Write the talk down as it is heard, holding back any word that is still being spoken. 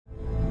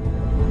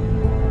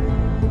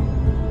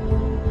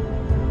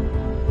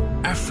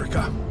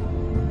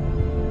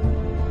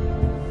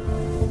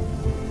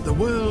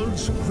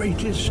world's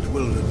greatest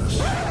wilderness.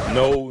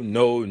 No,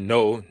 no,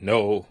 no,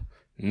 no.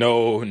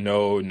 No,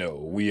 no, no.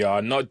 We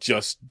are not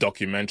just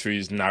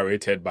documentaries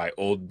narrated by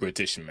old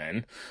British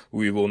men.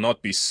 We will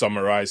not be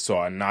summarized to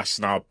our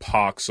national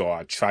parks or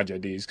our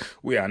tragedies.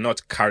 We are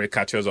not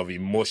caricatures of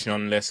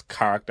emotionless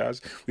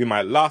characters. We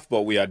might laugh,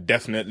 but we are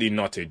definitely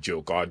not a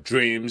joke. Our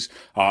dreams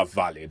are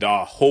valid.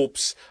 Our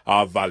hopes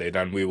are valid,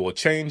 and we will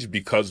change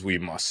because we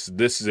must.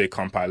 This is a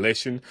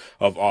compilation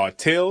of our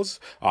tales,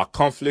 our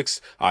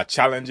conflicts, our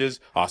challenges,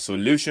 our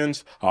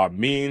solutions, our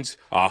means,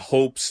 our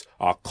hopes,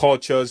 our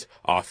cultures,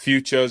 our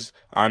futures,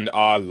 and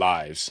our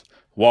lives.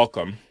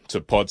 Welcome to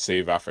Pod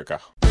Save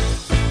Africa.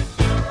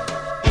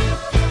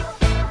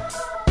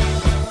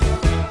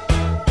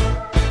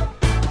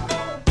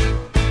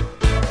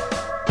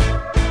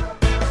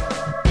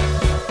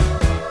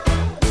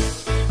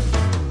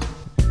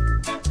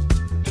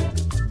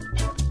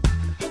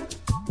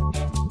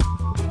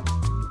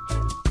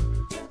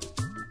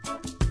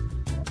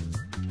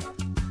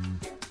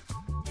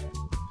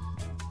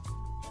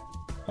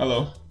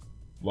 Hello.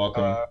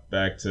 Welcome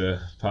back to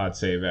Pod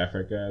Save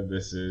Africa.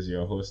 This is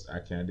your host,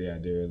 Akande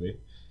Adirele.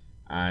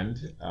 And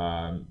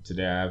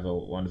today I have a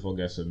wonderful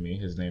guest with me.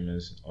 His name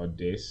is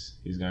Odace.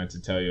 He's going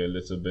to tell you a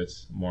little bit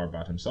more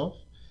about himself.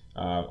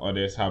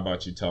 Odace, how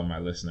about you tell my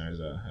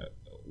listeners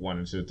one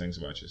or two things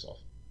about yourself?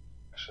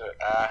 Sure.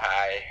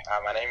 Hi,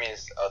 my name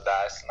is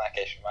Odace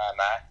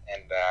Nakeshimana,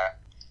 and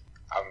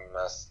I'm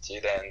a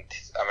student.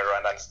 I'm a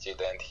Rwandan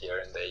student here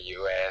in the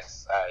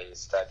US. I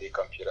study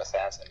computer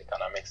science and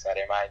economics at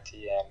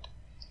MIT, and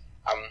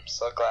I'm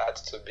so glad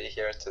to be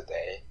here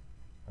today.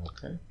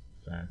 Okay,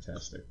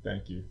 fantastic.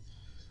 Thank you.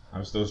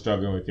 I'm still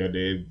struggling with your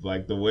name.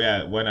 Like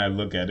when I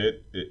look at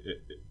it,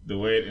 the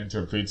way it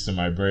interprets to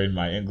my brain,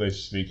 my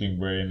English speaking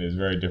brain is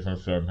very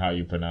different from how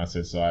you pronounce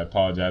it. So I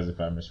apologize if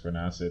I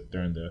mispronounce it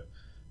during the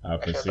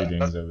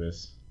proceedings of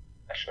this.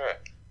 Sure.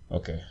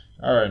 Okay.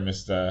 All right,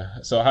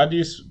 Mr. So how do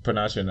you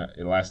pronounce your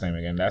last name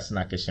again? That's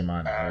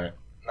Nakeshimana, right?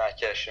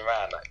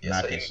 Nakeshimana.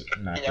 Yes,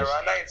 in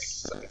Rwanda,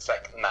 it's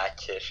like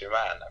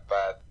Nakeshimana,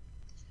 but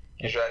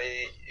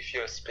usually, if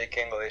you speak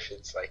English,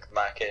 it's like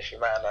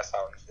Nakeshimana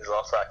sound is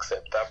also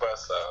acceptable.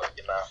 So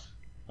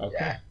Okay.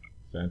 Yeah.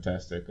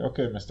 Fantastic.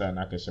 Okay, Mr.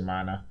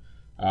 Nakeshimana.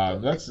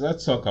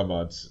 Let's talk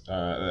about.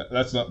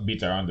 Let's not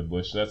beat around the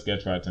bush. Let's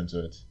get right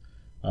into it.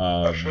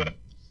 Sure.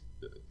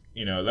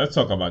 Let's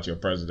talk about your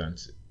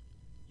president.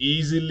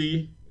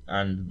 Easily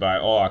and by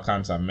all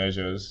accounts and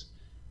measures,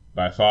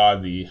 by far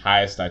the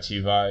highest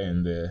achiever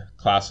in the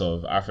class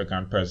of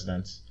African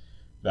presidents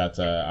that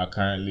are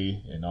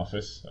currently in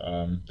office.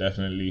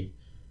 Definitely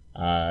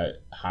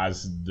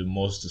has the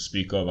most to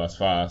speak of as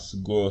far as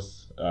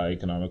growth,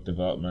 economic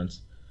development,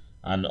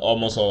 and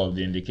almost all of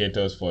the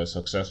indicators for a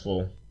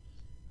successful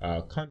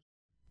country.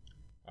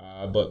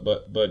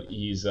 But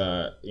he's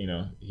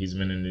he's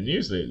been in the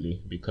news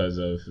lately because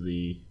of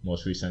the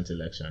most recent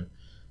election.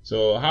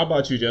 So how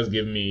about you just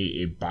give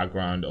me a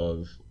background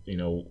of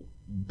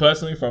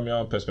personally from your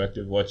own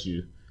perspective what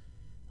you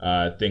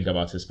think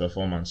about his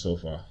performance so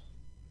far?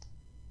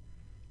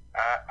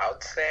 I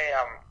would say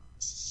I'm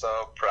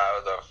so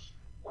proud of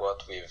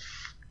what we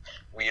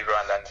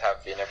Rwandans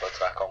have been able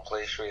to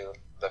accomplish with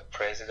the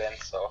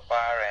president so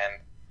far,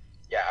 and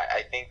yeah,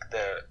 I think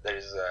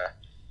there's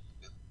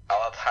a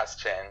lot has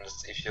changed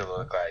if you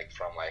look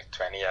from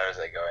 20 years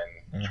ago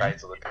and try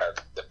to look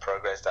at the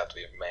progress that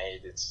we've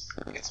made. It's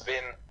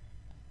been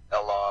a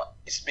lot.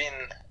 It's been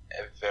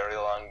a very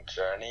long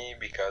journey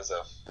because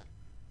of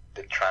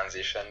the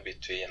transition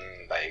between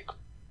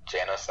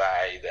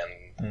genocide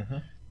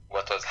and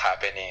what was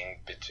happening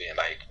between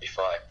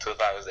before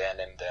 2000, and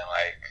then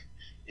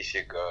if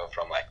you go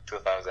from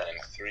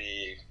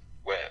 2003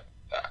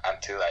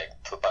 until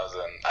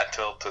 2000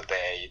 until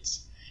today,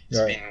 it's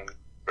Right. been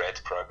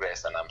great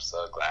progress, and I'm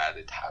so glad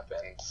it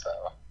happened. So,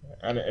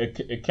 and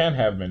it can't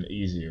have been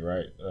easy,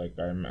 right?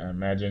 I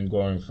imagine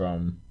going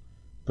from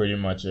pretty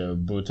much a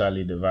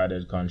brutally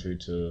divided country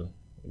to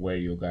where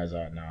you guys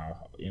are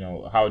now.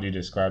 How would you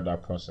describe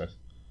that process?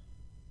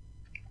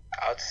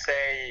 I would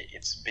say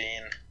it's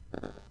been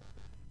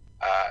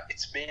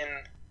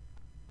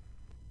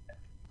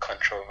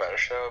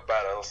controversial,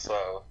 but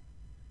also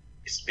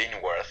it's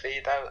been worth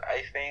it.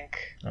 I think.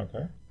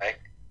 Okay.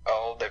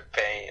 All the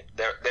pain,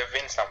 there've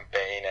been some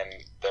pain,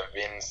 and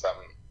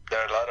there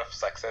are a lot of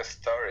success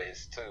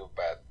stories too,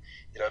 but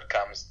it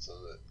comes to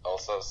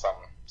also some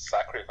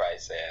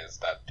sacrifices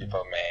that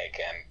people make,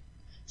 and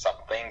some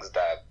things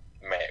that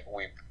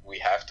we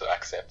have to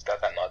accept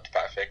that are not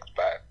perfect,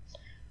 but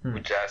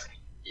we just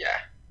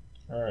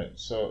All right.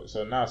 So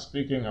now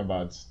speaking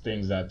about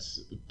things that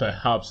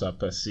perhaps are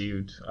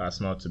perceived as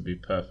not to be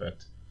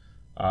perfect,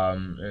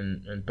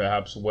 in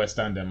perhaps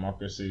Western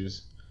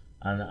democracies.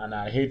 And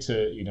I hate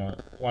to,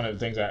 one of the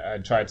things I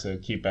try to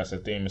keep as a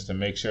theme is to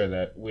make sure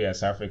that we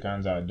as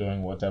Africans are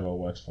doing whatever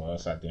works for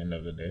us at the end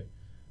of the day.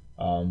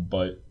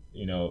 But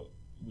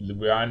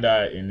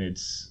Rwanda in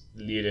its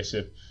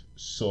leadership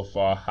so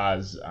far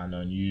has an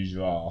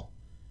unusual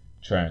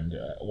trend,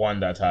 one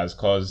that has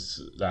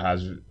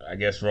I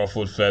guess,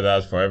 ruffled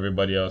feathers for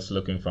everybody else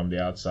looking from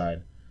the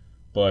outside.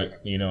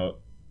 But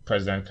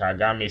President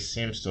Kagame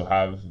seems to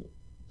have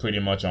pretty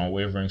much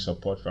unwavering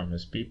support from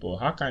his people.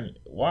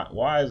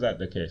 Why is that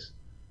the case?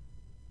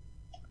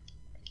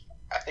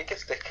 I think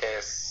it's the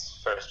case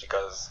first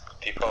because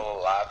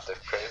people love the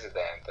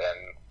president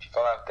and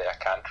people love their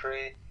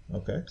country.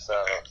 Okay. So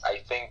I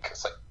think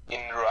in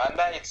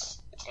Rwanda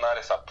it's not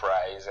a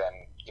surprise,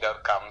 and it all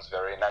comes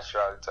very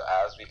naturally to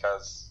us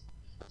because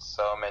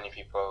so many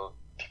people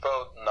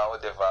know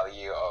the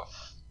value of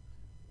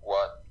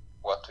what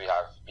we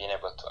have been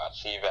able to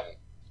achieve, and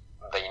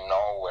they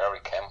know where we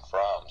came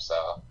from.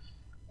 So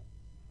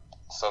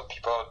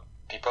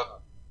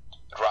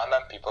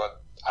Rwandan people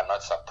are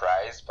not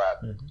surprised,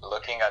 but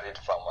looking at it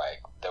from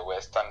like the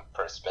Western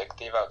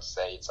perspective, I would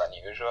say it's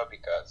unusual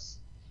because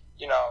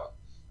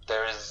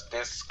there is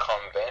this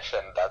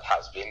convention that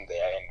has been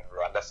there, and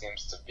Rwanda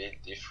seems to be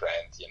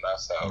different,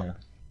 So yeah.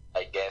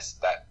 I guess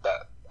that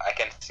I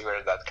can see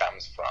where that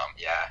comes from.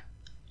 Yeah.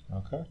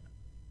 Okay.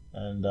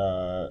 And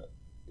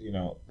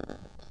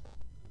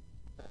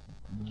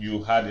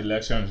you had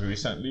elections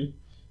recently.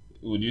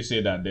 Would you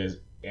say that there's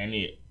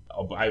any?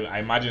 I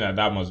imagine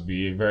that must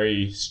be a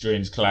very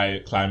strange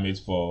climate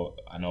for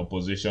an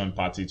opposition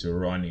party to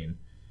run in.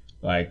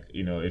 Like,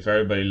 if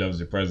everybody loves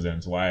the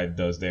president, why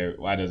does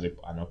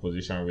an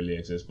opposition really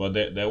exist? But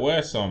there were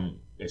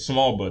a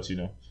small but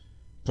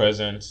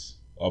present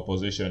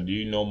opposition. Do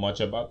you know much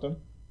about them?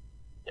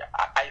 Yeah,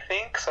 I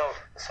think so.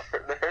 So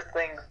the first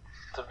thing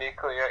to be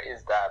clear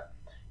is that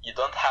you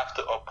don't have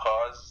to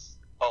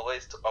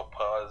always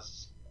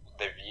oppose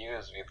the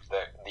views with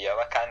the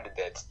other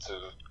candidates to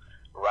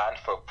run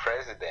for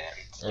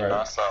president.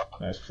 Right. So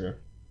that's true.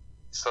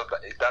 So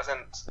that it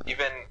doesn't,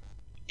 even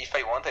if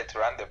I wanted to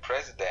run the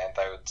president,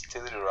 I would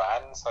still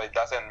run. So it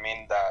doesn't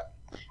mean that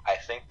I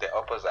think the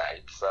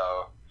opposite.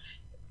 So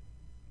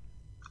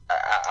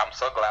I'm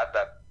so glad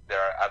that there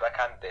are other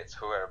candidates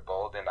who are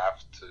bold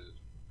enough to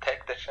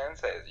take the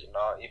chances.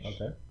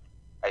 Okay.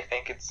 I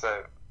think it's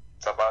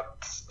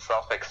about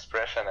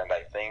self-expression, and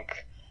I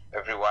think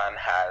everyone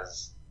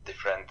has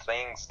different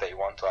things they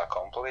want to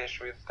accomplish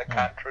with the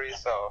country.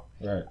 So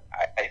right.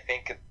 I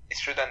think it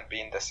shouldn't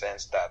be in the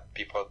sense that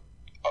people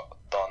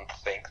don't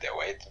think their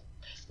way.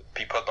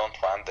 People don't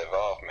want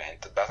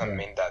development. It doesn't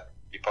mean that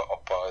people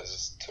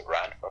oppose to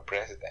run for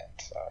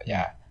president. So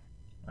yeah.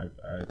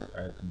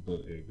 I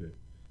completely agree.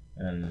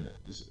 And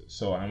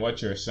so, and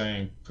what you're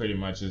saying pretty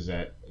much is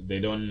that they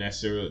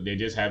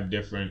just have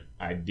different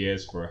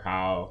ideas for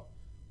how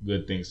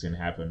good things can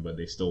happen, but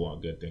they still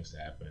want good things to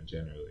happen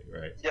generally,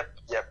 right? Yep.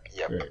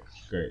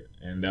 Great.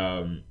 And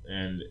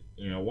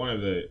one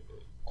of the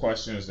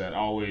questions that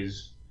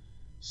always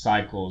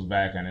cycles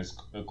back, and it's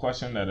a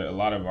question that a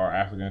lot of our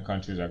African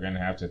countries are going to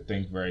have to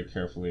think very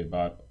carefully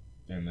about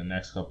in the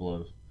next couple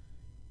of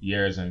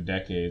years and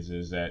decades,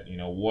 is that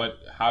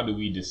how do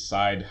we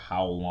decide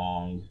how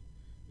long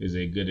is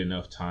a good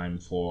enough time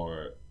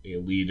for a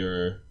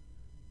leader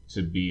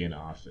to be in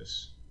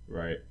office,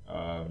 right?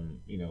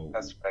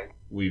 That's right.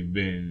 We've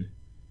been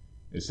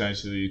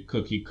essentially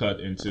cookie cut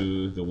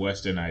into the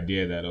Western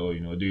idea that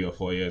do your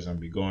 4 years and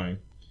be going,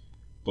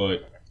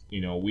 but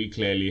we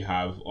clearly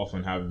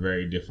often have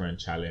very different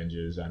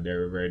challenges, and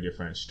there are very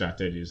different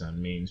strategies and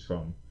means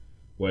from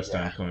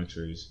Western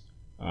countries.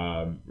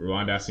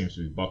 Rwanda seems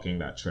to be bucking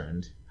that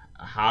trend.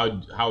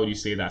 How would you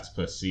say that's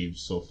perceived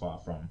so far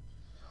from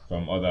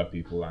other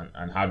people,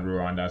 and how do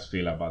Rwandans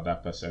feel about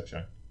that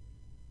perception?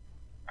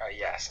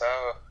 So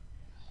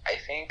I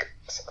think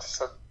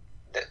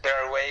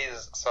there are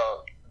ways.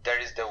 So there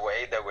is the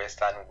way the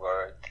Western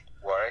world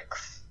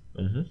works,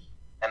 and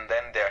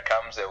then there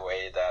comes a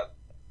way that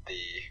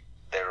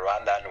the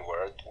Rwandan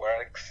world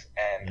works,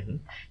 and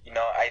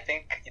I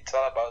think it's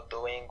all about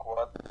doing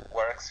what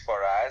works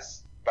for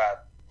us.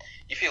 But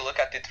if you look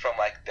at it from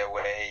like the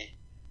way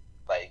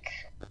like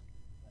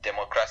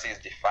democracy is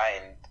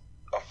defined,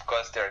 of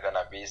course we're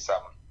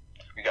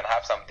gonna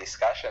have some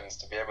discussions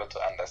to be able to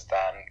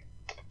understand,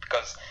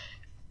 because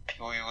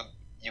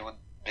you would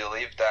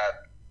believe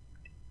that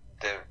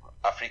the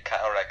African,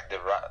 or like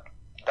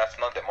that's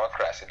not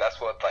democracy. That's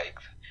what like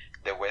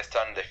the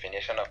Western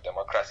definition of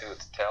democracy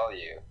would tell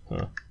you.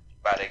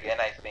 But again,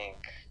 I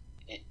think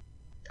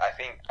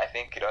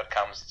it all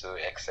comes to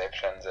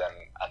exceptions and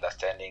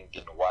understanding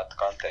in what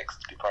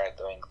context people are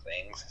doing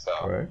things.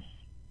 So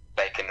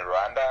like in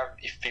Rwanda,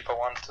 if people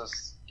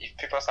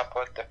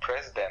support the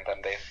president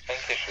and they think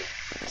he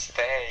should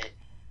stay,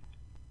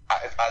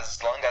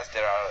 as long as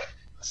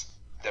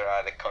there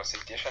are the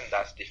constitution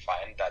that's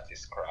defined, that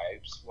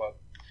describes for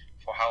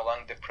how long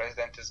the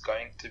president is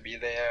going to be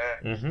there.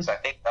 So I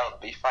think that'll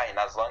be fine,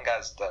 as long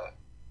as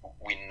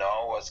we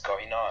know what's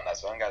going on,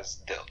 as long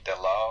as the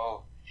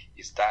law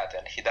is that,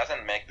 and he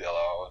doesn't make the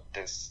law.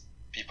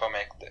 People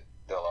make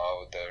the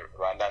law. The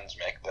Rwandans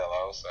make the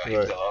law. So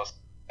if the law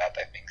that,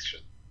 I think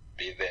should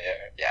be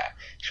there,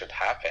 should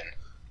happen.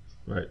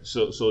 Right.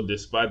 So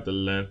despite the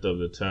length of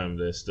the term,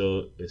 there's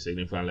still a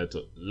significant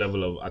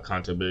level of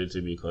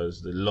accountability,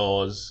 because the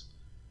laws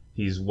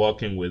he's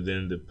working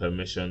within the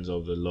permissions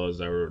of the laws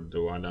that the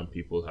Rwandan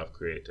people have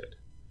created.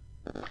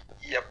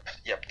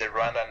 Yep. The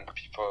Rwandan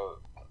people.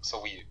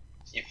 So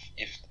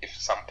if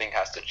something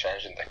has to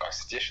change in the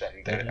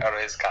constitution, there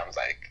always comes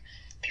like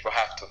people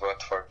have to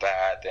vote for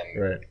that,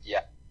 and Right.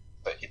 yeah,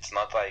 but it's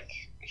not like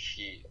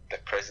the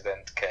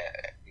president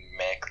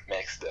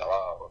makes the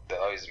law. The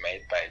law is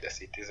made by the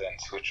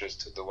citizens who choose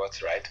to do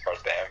what's right for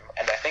them,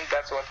 and I think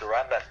that's what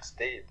Rwandans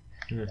did.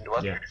 And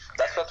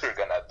that's what we're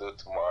gonna do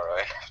tomorrow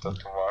and after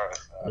tomorrow.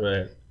 So.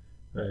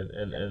 Right,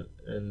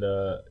 and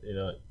you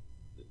know,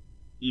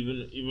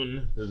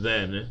 even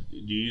then,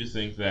 do you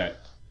think that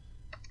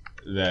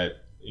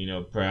you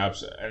know,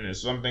 perhaps, and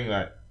it's something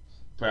that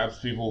perhaps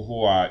people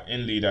who are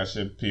in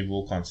leadership,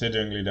 people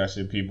considering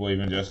leadership, people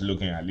even just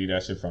looking at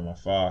leadership from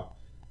afar,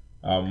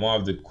 one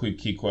of the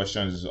key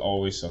questions is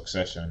always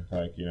succession.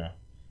 Like, you know,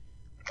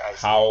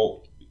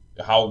 how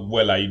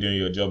well are you doing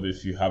your job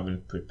if you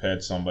haven't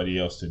prepared somebody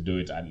else to do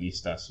it at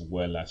least as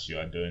well as you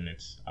are doing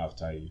it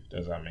after you?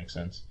 Does that make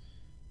sense?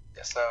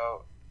 Yeah,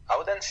 so I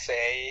wouldn't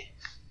say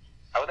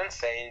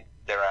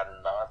there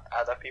are not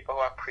other people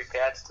who are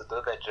prepared to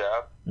do the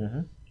job.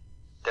 Mm-hmm.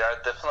 There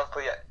are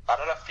definitely a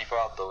lot of people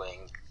are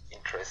doing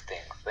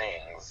interesting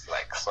things,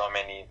 like so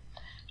many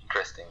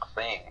interesting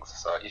things.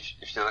 So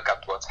if you look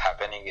at what's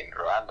happening in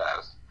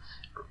Rwandan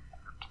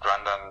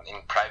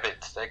in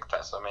private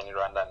sector, so many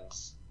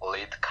Rwandans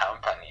lead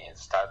companies,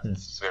 start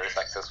very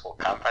successful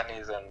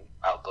companies, and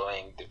are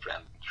doing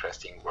different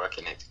interesting work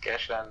in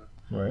education,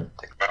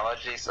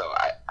 technology. So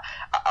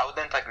I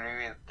wouldn't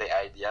agree with the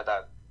idea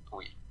that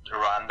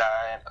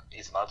Rwanda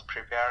is not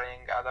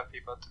preparing other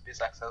people to be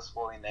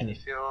successful in any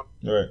field.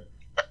 Right.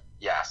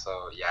 Yeah.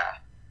 So yeah.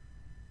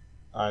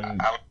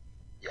 And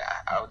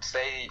I would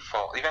say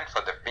even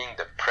for being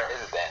the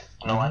president,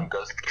 no one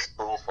goes to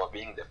school for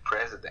being the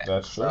president.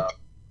 That's true. So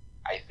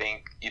I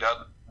think it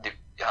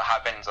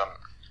happens on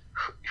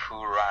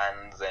who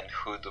runs and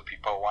who do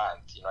people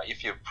want. You know,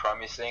 if you're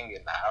promising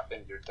enough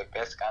and you're the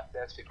best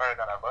candidate, people are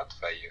gonna vote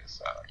for you.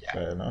 So yeah.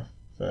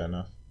 Fair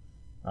enough.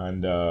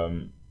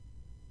 And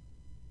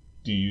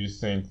do you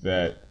think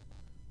that?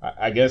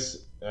 I guess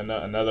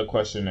another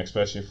question,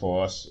 especially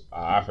for us,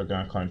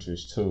 African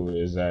countries too,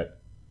 is that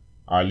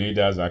our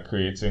leaders are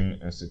creating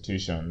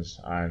institutions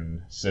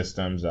and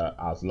systems that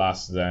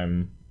outlast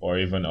them or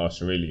even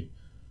us, really.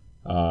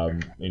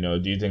 You know,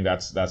 do you think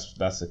that's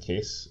the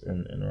case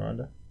in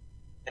Rwanda?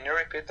 Can you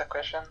repeat the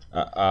question?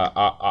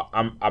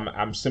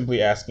 I'm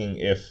simply asking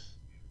if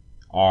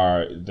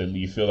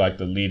you feel like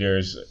the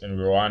leaders in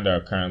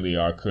Rwanda currently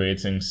are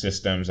creating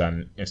systems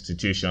and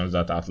institutions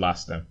that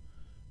outlast them.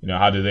 You know,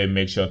 how do they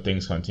make sure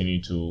things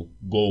continue to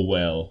go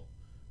well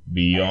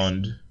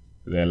beyond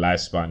their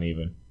lifespan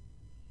even?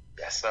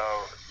 So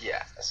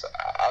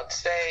I would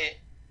say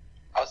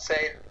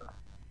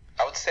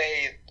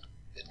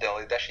the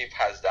leadership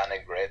has done a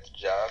great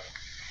job,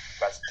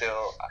 but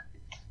still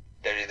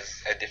there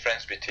is a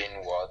difference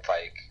between what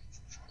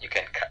you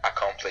can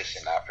accomplish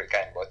in Africa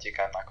and what you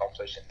can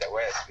accomplish in the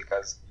West,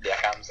 because there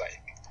comes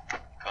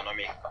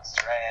economic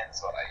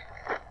constraints or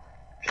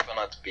people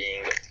not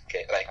being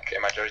educated, a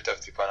majority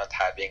of people not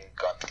having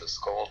gone to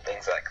school,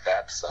 things like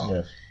that.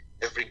 So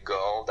every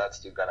goal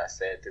that you're gonna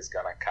set is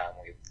gonna come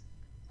with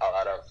a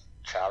lot of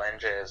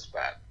challenges,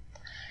 but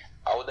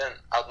I would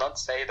not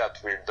say that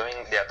they are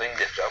doing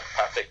the job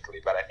perfectly,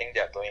 but I think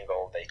they are doing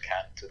all they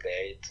can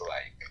today to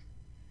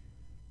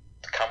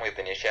come with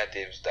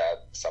initiatives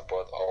that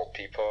support all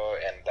people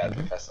and that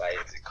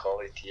emphasize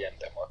equality and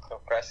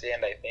democracy.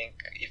 And I think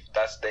if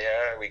that's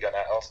there, we're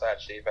gonna also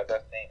achieve other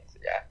things.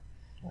 Yeah.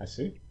 I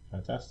see.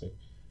 Fantastic.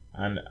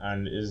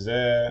 And is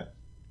there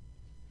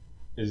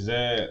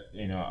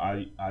you know,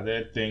 are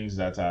there things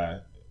that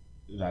are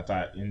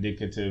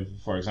indicative?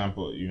 For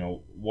example, you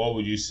know, what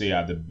would you say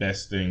are the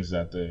best things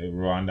that the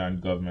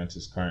Rwandan government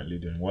is currently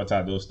doing? What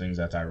are those things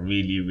that are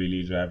really,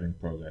 really driving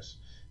progress?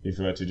 If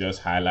you were to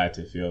just highlight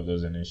a few of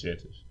those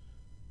initiatives.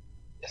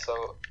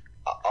 So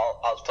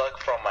I'll talk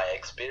from my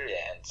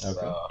experience.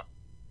 Okay. So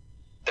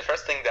the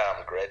first thing that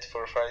I'm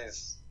grateful for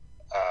is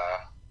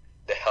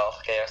the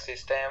healthcare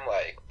system,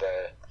 like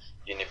the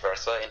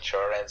universal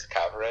insurance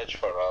coverage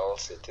for all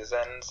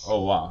citizens.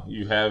 Oh wow,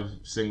 you have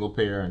single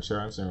payer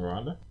insurance in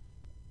Rwanda?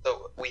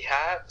 So we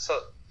have,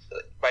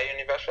 by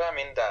universal I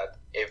mean that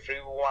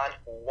everyone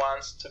who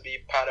wants to be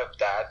part of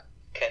that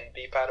can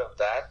be part of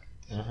that.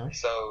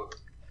 So,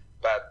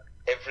 but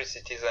every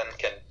citizen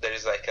there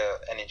is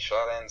an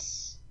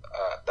insurance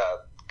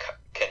that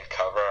can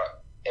cover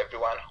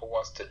everyone who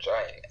wants to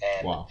join.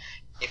 And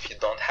if you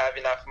don't have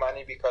enough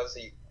money because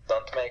you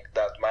don't make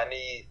that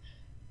money,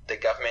 the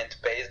government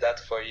pays that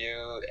for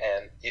you.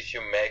 And if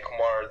you make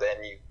more, then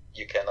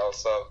you can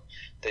also,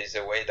 there's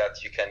a way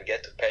that you can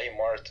get to pay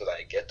more to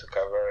get to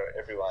cover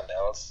everyone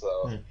else.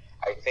 So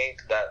I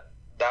think that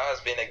has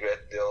been a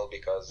great deal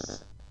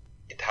because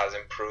it has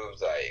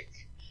improved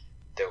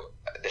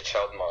the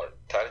child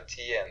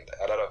mortality and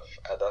a lot of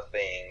other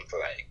things.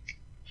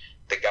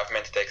 The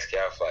government takes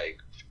care of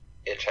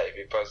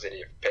HIV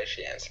positive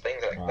patients,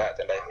 things like Wow. that.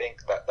 And I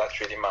think that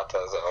really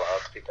matters a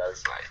lot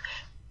because like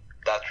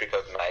that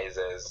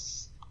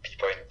recognizes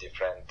people in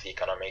different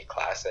economic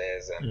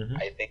classes, and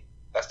I think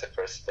that's the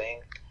first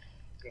thing.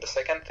 And the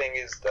second thing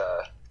is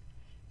the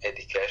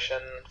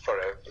education for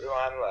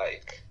everyone,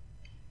 like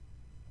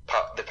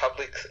the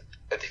public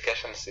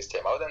education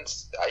system.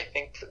 I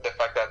think the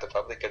fact that the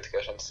public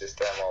education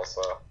system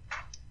also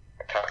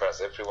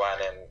covers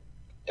everyone and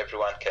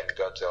everyone can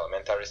go to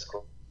elementary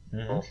school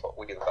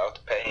without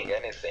paying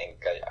anything.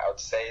 I would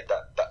say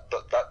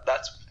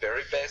that's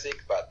very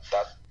basic, but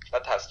that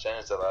has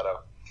changed a lot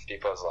of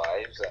people's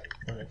lives,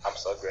 and I'm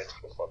so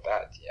grateful for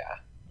that. Yeah,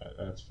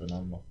 That's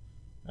phenomenal.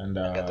 And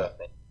I get that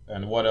thing.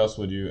 and what else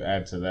would you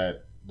add to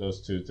that?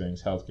 Those two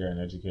things, healthcare and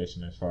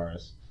education, as far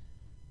as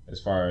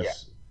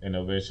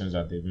innovations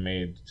that they've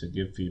made to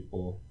give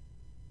people,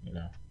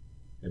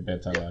 a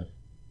better life.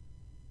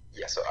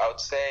 Yeah, so I would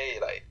say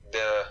like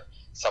the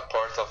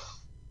support of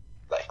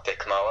like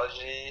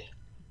technology,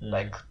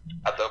 like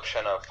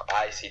adoption of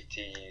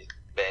ICT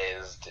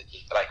based,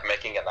 like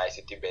making an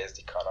ICT based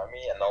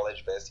economy, a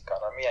knowledge based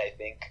economy. I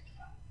think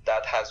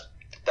that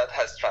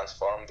has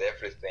transformed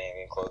everything,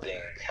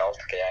 including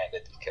healthcare and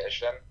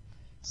education.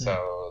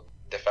 So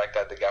the fact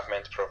that the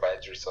government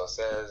provides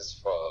resources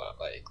for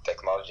like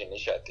technology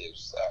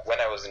initiatives. When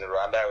I was in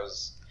Rwanda, I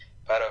was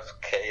part of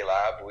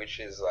K-Lab, which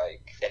is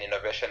like an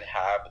innovation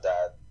hub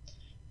that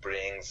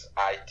brings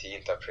IT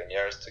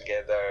entrepreneurs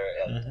together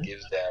and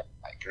gives them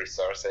like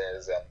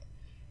resources and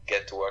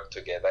get to work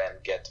together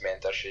and get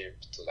mentorship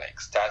to like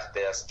start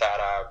their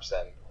startups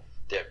and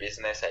their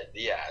business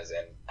ideas.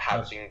 And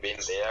having been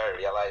there, I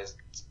realized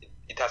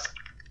it has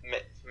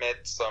made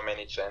so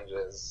many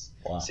changes.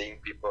 Wow. Seeing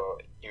people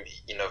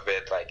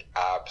innovate like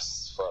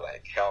apps for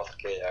like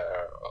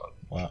healthcare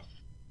or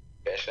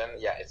fashion.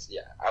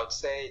 I would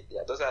say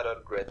those are all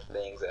great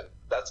things, and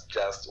that's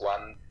just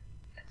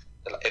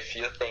a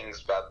few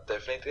things, but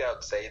definitely I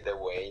would say the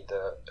way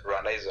the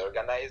Rwanda is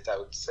organized, I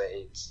would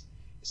say it's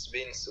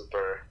been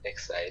super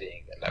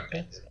exciting and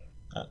amazing.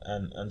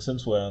 And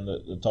since we're on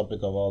the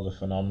topic of all the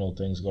phenomenal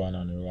things going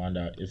on in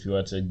Rwanda, if you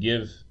were to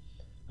give,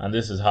 and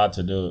this is hard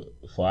to do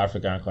for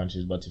African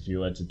countries, but if you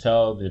were to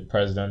tell the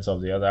presidents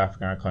of the other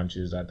African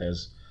countries that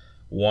there's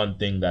one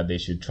thing that they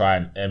should try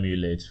and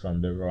emulate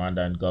from the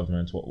Rwandan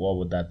government, what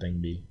would that thing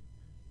be?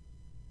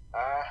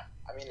 I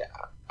mean,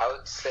 I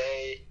would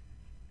say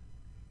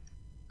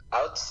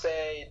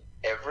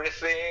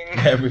everything.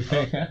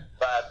 Everything.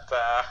 But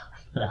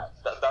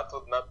that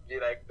would not be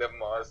like the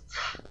most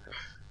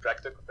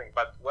practical thing.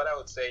 But what I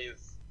would say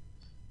is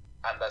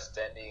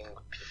understanding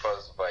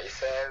people's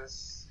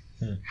voices.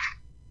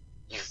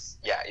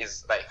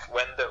 Is like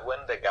when the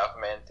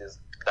government does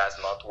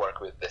not work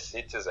with the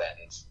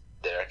citizens,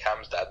 there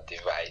comes that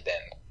divide.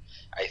 And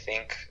I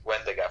think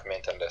when the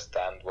government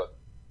understands what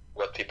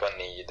people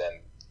need,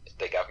 and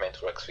the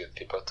government works with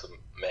people to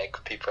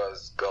make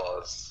people's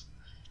goals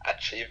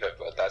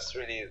achievable, that's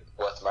really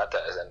what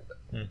matters.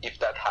 And if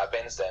that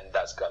happens, then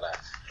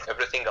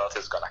everything else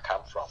is gonna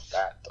come from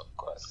that, of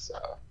course.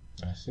 So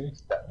I see.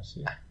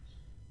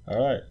 All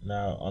right.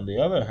 Now, on the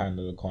other hand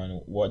of the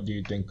coin, what do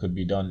you think could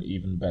be done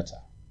even better?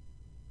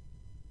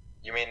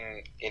 You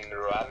mean in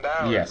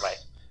Rwanda? Or yes,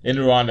 in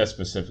Rwanda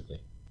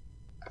specifically.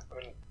 I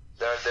mean,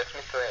 there are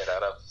definitely a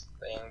lot of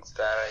things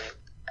that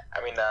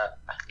I would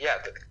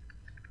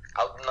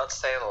not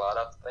say a lot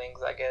of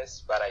things, I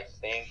guess, but I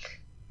think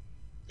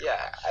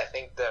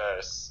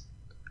there's,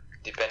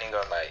 depending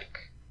on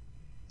like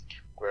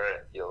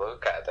where you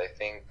look at, I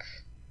think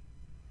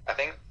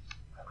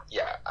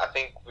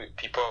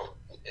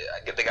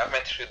the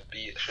government should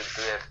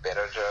do a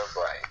better job,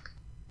 like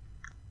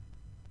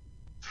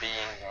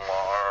being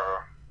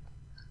more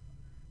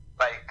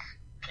like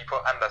people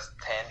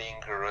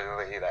understanding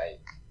really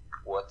like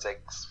what's I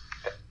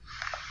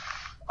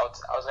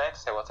was going to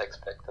say what's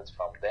expected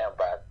from them,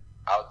 but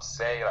I would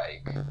say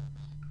like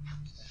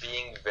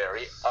being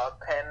very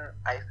open.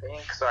 I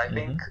think so. I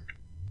think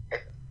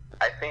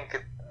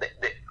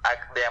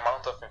the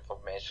amount of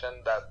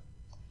information that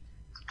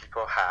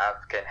people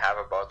can have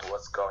about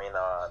what's going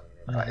on,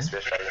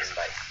 especially in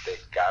like the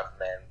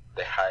government,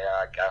 the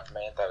higher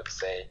government, I would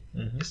say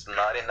it's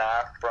not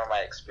enough from my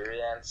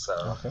experience.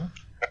 So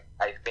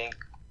I think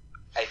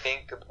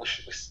we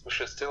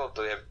should still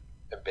do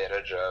a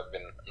better job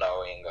in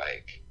knowing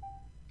like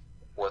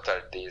what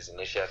are these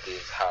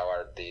initiatives, how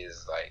are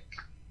these, like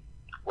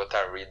what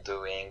are we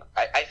doing.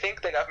 I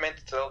think the government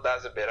still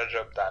does a better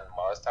job than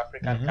most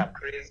African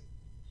countries,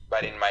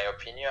 but in my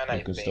opinion,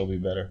 I think still be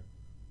better.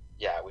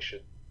 Yeah, we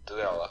should do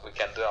a lot. We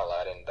can do a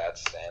lot in that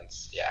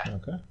sense. Yeah.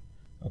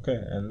 Okay.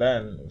 And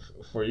then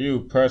for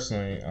you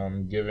personally,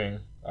 giving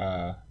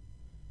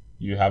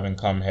you having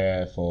come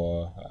here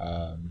for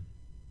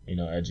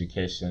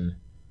education,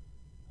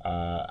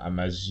 I'm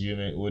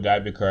assuming, would I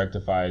be correct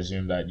if I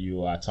assume that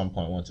you at some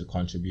point want to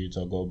contribute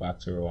or go back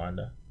to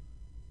Rwanda?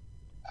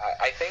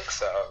 I think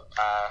so.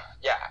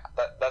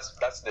 That's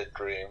that's the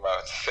dream, I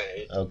would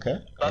say. Okay.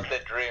 Not the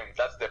dream,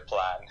 that's the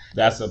plan.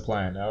 That's the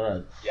plan. All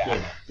right.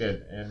 Yeah.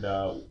 Good. And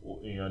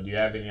do you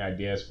have any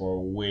ideas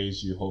for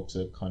ways you hope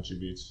to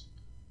contribute?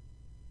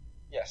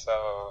 Yeah.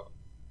 So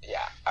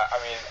yeah, I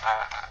mean,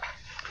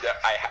 there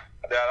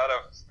are a lot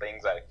of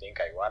things I think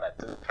I wanna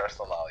do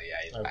personally.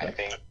 I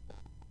think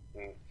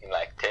in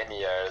like 10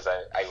 years,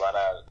 I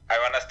wanna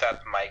start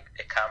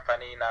a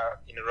company now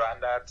in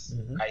Rwanda.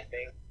 I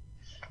think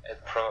a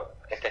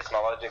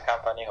technology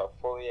company,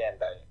 hopefully,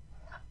 and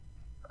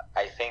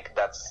I think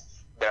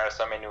there are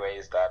so many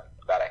ways that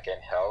I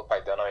can help. I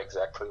don't know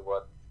exactly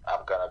what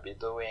I'm gonna be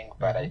doing,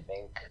 but I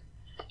think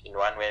in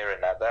one way or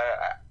another,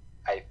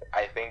 I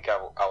think I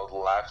would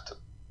love to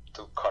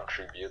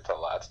contribute a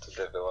lot to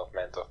the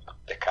development of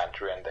the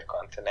country and the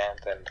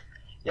continent. And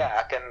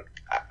yeah,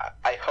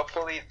 I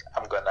hopefully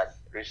I'm gonna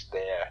reach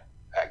there.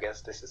 I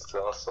guess this is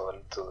still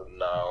soon to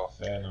know.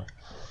 Fair enough.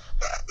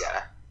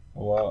 Yeah.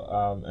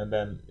 Well, and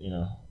then,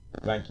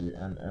 thank you.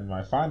 And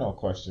my final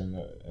question,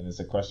 and it's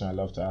a question I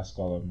love to ask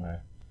all of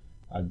my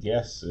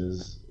guests,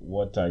 is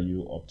what are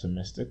you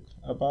optimistic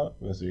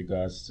about with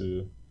regards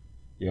to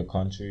your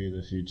country,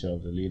 the future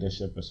of the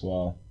leadership as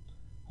well?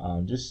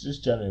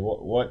 Just generally,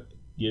 what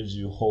gives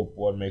you hope?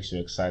 What makes you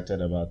excited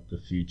about the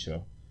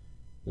future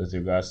with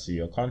regards to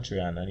your country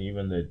and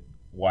even the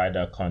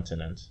wider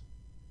continent?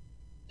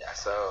 Yeah,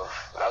 so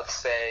I would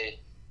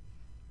say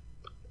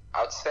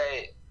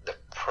the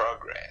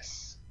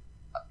progress.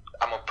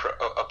 I'm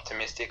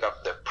optimistic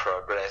of the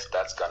progress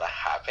that's gonna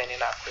happen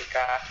in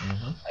Africa,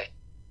 like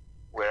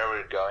where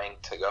we're going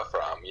to go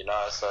from.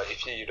 So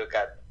if you look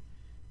at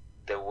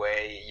the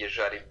way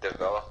usually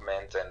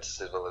development and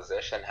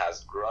civilization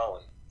has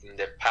grown in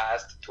the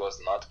past, it was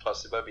not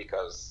possible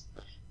because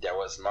there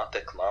was no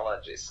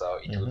technology. So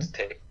it would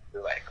take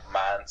like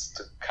months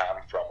to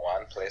come from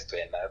one place to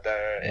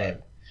another,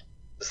 and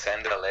to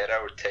send a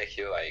letter would take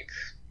you like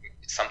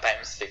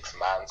sometimes 6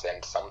 months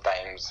and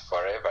sometimes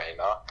forever,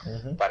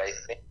 But I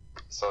think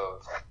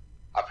so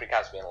Africa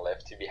has been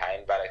left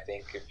behind, but I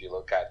think if you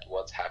look at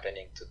what's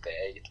happening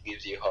today, it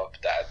gives you hope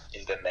that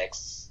in the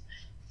next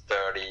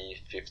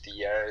 30-50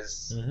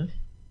 years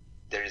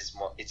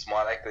it's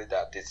more likely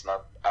that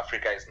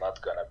Africa is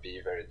not going to be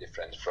very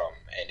different from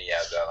any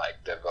other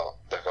like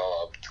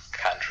developed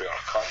country or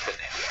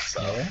continent.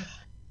 So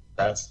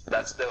that's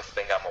the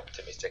thing I'm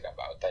optimistic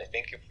about. I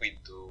think if we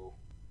do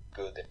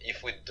good,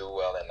 if we do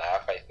well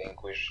enough, I think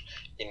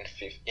in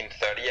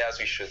 30 years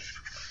we should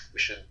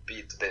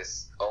be to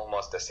this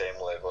almost the same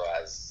level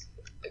as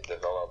a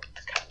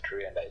developed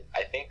country, and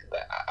I think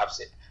that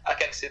I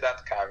can see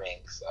that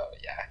coming. So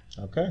yeah.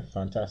 Okay,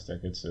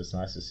 fantastic. It's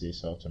nice to see you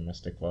so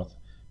optimistic. Well,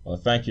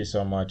 thank you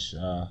so much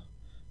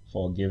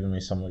for giving me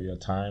some of your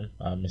time,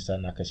 Mr.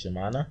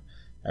 Nakashimana.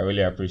 I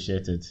really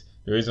appreciate it.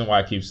 The reason why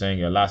I keep saying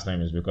your last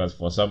name is because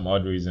for some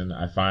odd reason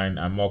I find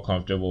I'm more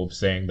comfortable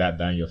saying that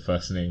than your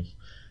first name.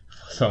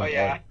 That's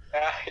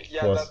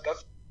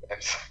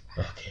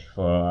okay.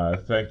 Well,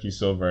 thank you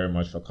so very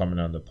much for coming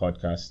on the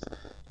podcast.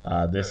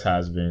 This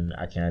has been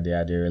Akinade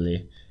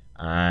Aderele,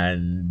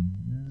 and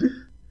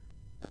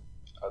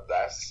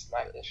Odas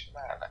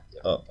Nakashimana.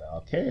 Oh,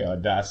 okay,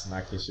 Odas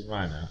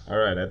Nakashimana. All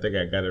right, I think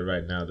I got it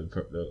right now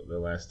the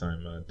last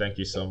time. Thank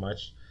you so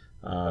much.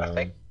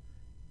 To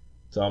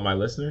all my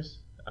listeners,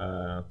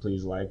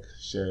 please like,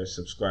 share,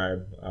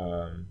 subscribe.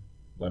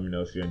 Let me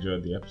know if you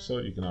enjoyed the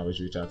episode. You can always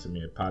reach out to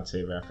me at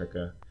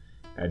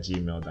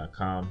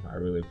podsaveafrica@gmail.com. I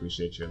really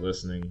appreciate your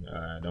listening.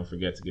 Don't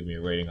forget to give me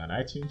a rating on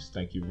iTunes.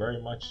 Thank you very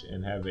much,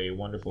 and have a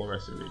wonderful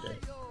rest of your day.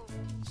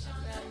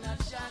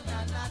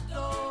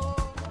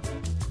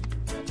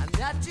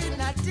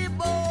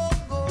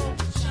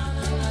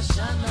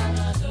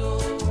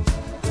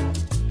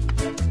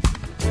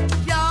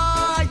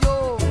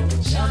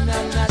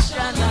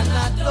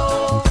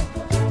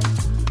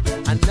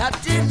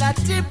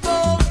 Nati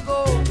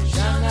bongo,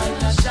 shana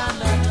na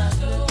shana na.